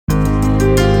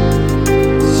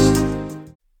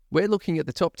We're looking at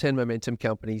the top 10 momentum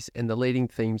companies and the leading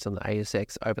themes on the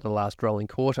ASX over the last rolling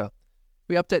quarter.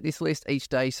 We update this list each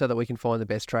day so that we can find the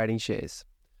best trading shares.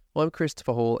 I'm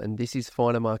Christopher Hall, and this is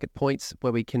Finer Market Points,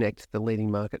 where we connect the leading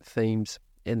market themes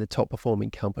and the top performing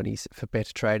companies for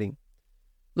better trading.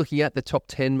 Looking at the top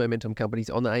 10 momentum companies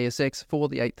on the ASX for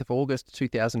the 8th of August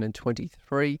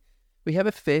 2023, we have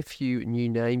a fair few new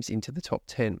names into the top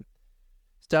 10.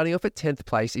 Starting off at 10th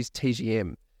place is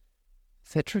TGM,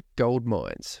 Thetra Gold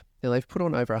Mines. Now, they've put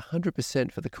on over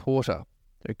 100% for the quarter.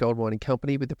 They're a gold mining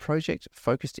company with a project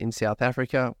focused in South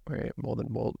Africa, where more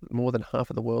than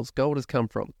half of the world's gold has come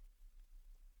from.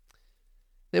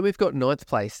 Then we've got 9th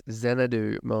place,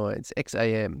 Xanadu Mines,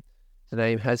 XAM. The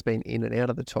name has been in and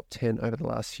out of the top 10 over the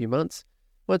last few months.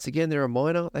 Once again, they're a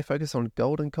miner. They focus on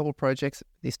gold and copper projects,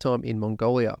 this time in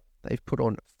Mongolia. They've put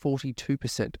on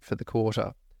 42% for the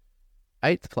quarter.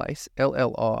 8th place,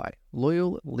 LLI,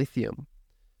 Loyal Lithium.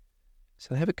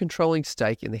 So they have a controlling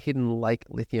stake in the Hidden Lake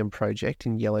Lithium project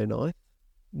in Yellowknife,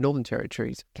 Northern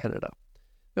Territories, Canada.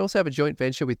 They also have a joint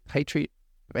venture with Patriot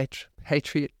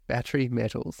Battery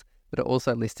Metals that are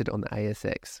also listed on the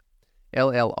ASX.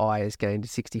 LLI has gained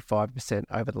 65%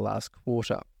 over the last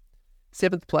quarter.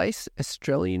 7th place,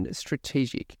 Australian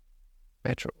Strategic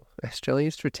Materials,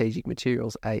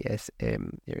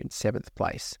 ASM. They're in 7th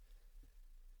place.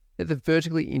 They're the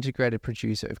vertically integrated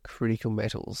producer of critical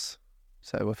metals.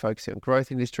 So we're focusing on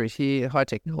growth industries here. High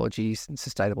technologies and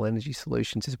sustainable energy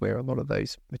solutions is where a lot of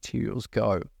those materials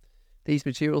go. These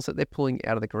materials that they're pulling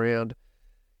out of the ground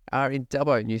are in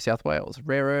Dubbo, New South Wales.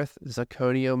 Rare earth,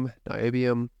 zirconium,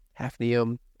 niobium,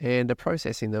 hafnium, and are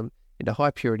processing them into high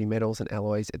purity metals and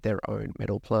alloys at their own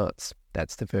metal plants.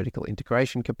 That's the vertical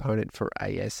integration component for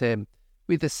ASM,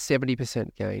 with a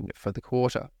 70% gain for the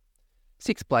quarter.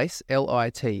 6th place,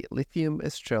 LIT, Lithium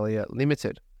Australia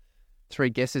Limited. 3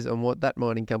 guesses on what that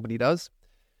mining company does.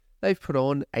 They've put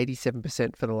on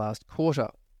 87% for the last quarter.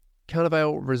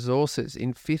 Carnivale Resources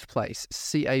in 5th place,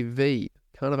 CAV.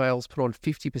 Carnivale's put on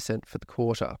 50% for the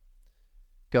quarter.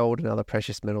 Gold and other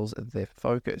precious metals are their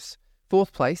focus.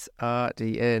 4th place,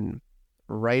 RDN.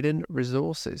 Raiden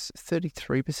Resources,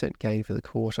 33% gain for the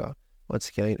quarter. Once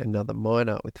again, another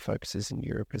miner with focuses in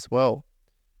Europe as well.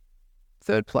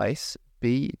 3rd place,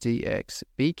 BDX,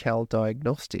 BCal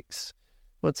Diagnostics.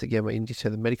 Once again, we're into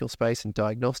the medical space and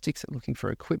diagnostics and looking for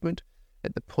equipment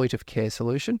at the point of care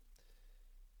solution.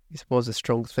 This was a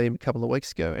strong theme a couple of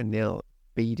weeks ago, and now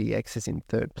BDX is in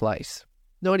 3rd place.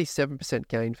 97%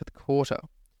 gain for the quarter.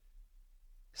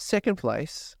 2nd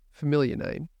place, familiar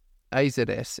name,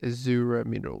 AZS, Azura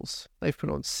Minerals. They've put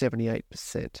on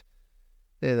 78%.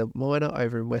 They're the miner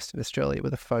over in Western Australia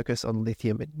with a focus on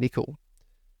lithium and nickel.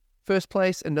 1st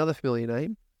place, another familiar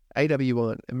name,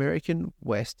 AW1, American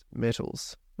West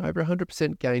Metals. Over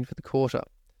 100% gain for the quarter.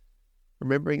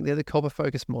 Remembering they're the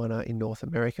copper-focused miner in North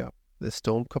America. The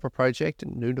Storm Copper Project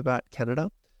in Nunavut, Canada,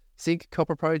 Zinc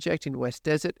Copper Project in West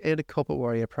Desert, and a Copper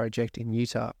Warrior Project in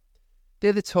Utah.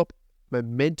 They're the top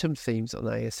momentum themes on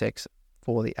the ASX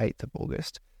for the 8th of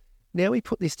August. Now we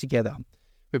put this together.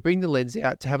 We bring the lens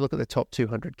out to have a look at the top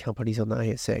 200 companies on the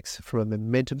ASX from a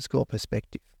momentum score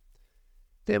perspective.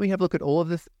 Then we have a look at all of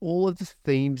the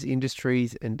themes,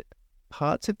 industries, and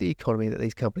parts of the economy that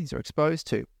these companies are exposed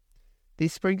to.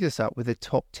 This brings us up with the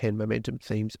top 10 momentum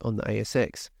themes on the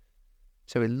ASX.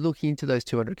 So we're looking into those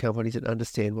 200 companies and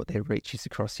understand what their reach is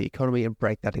across the economy and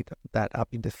break that up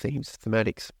into themes,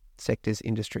 thematics, sectors,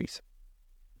 industries.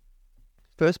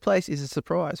 First place is a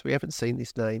surprise. We haven't seen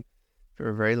this name for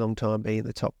a very long time being in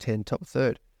the top 10, top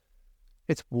third.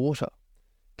 It's water.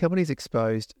 Companies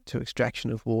exposed to extraction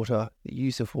of water, the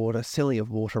use of water, selling of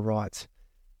water rights.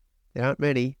 There aren't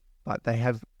many, but they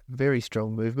have very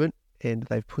strong movement, and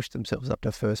they've pushed themselves up to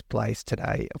 1st place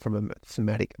today from a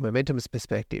thematic momentum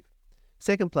perspective.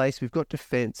 2nd place, we've got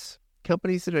defence.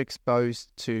 Companies that are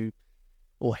exposed to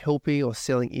or helping or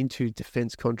selling into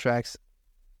defence contracts,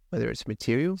 whether it's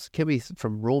materials, can be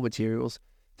from raw materials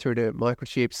through to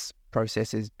microchips,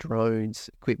 processors,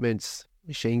 drones, equipments,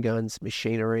 machine guns,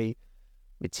 machinery,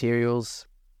 materials,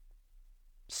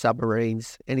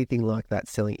 submarines, anything like that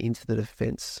selling into the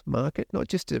defence market, not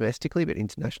just domestically but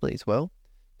internationally as well.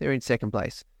 They're in 2nd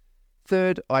place.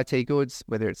 3rd, IT goods,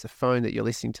 whether it's a phone that you're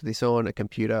listening to this on, a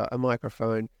computer, a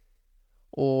microphone,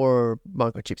 or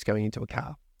microchips going into a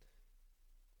car.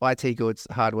 IT goods,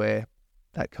 hardware,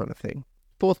 that kind of thing.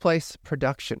 4th place,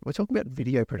 production. We're talking about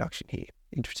video production here.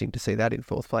 Interesting to see that in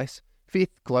 4th place. 5th,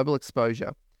 global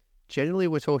exposure. Generally,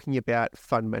 we're talking about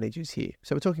fund managers here.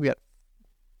 So we're talking about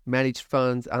managed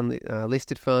funds,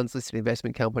 listed funds, listed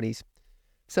investment companies.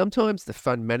 Sometimes the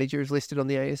fund manager is listed on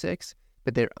the ASX,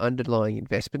 but their underlying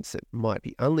investments that might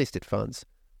be unlisted funds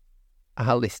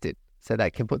are listed. So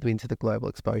that can put them into the global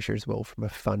exposure as well from a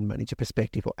fund manager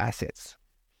perspective or assets.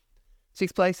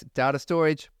 Sixth place, data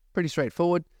storage. Pretty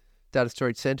straightforward. Data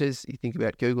storage centers, you think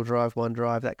about Google Drive,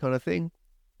 OneDrive, that kind of thing.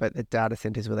 But the data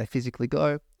centers where they physically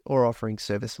go, or offering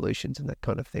service solutions and that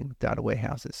kind of thing, data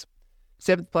warehouses.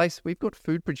 Seventh place, we've got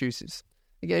food producers.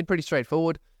 Again, pretty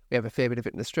straightforward. We have a fair bit of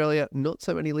it in Australia, not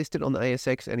so many listed on the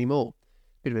ASX anymore.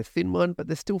 Bit of a thin one, but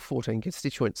there's still 14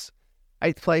 constituents.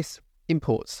 Eighth place,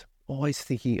 imports. Always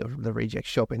thinking of the reject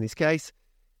shop in this case,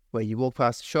 where you walk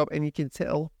past a shop and you can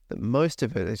tell that most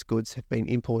of those goods have been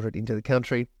imported into the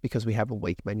country because we have a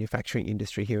weak manufacturing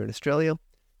industry here in Australia.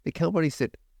 The companies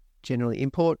that generally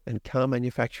import, and car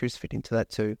manufacturers fit into that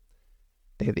too,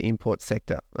 they're the import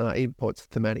sector, imports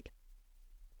thematic.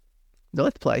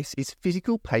 Ninth place is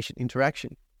physical patient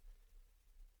interaction.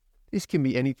 This can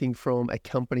be anything from a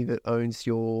company that owns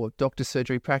your doctor's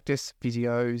surgery practice,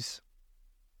 physios,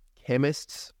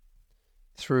 chemists,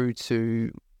 through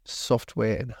to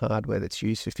software and hardware that's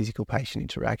used for physical patient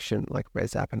interaction, like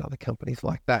ResApp and other companies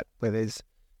like that, where there's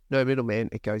no middleman.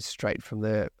 It goes straight from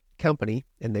the company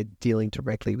and they're dealing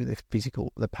directly with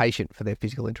the patient for their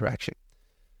physical interaction.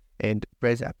 And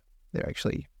ResApp, they're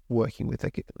actually working with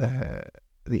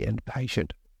the end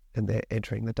patient and they're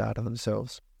entering the data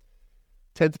themselves.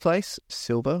 10th place,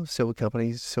 silver. Silver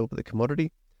companies, silver the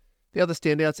commodity. The other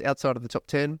standouts outside of the top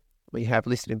 10, we have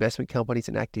listed investment companies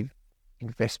and active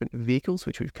investment vehicles,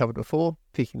 which we've covered before,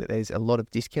 thinking that there's a lot of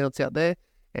discounts out there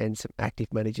and some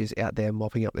active managers out there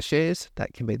mopping up the shares.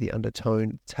 That can be the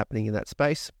undertone that's happening in that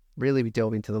space. Really, we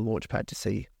delve into the launchpad to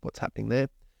see what's happening there.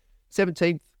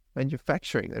 17th,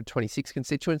 manufacturing, there are 26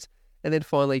 constituents. And then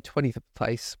finally, 20th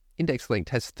place, index linked,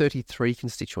 has 33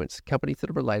 constituents, companies that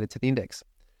are related to the index.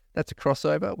 That's a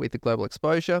crossover with the global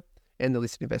exposure and the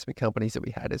listed investment companies that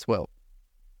we had as well.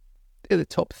 They're the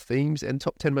top themes and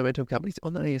top 10 momentum companies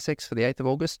on the ASX for the 8th of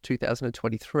August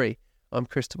 2023. I'm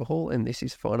Christopher Hall and this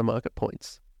is Final Market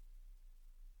Points.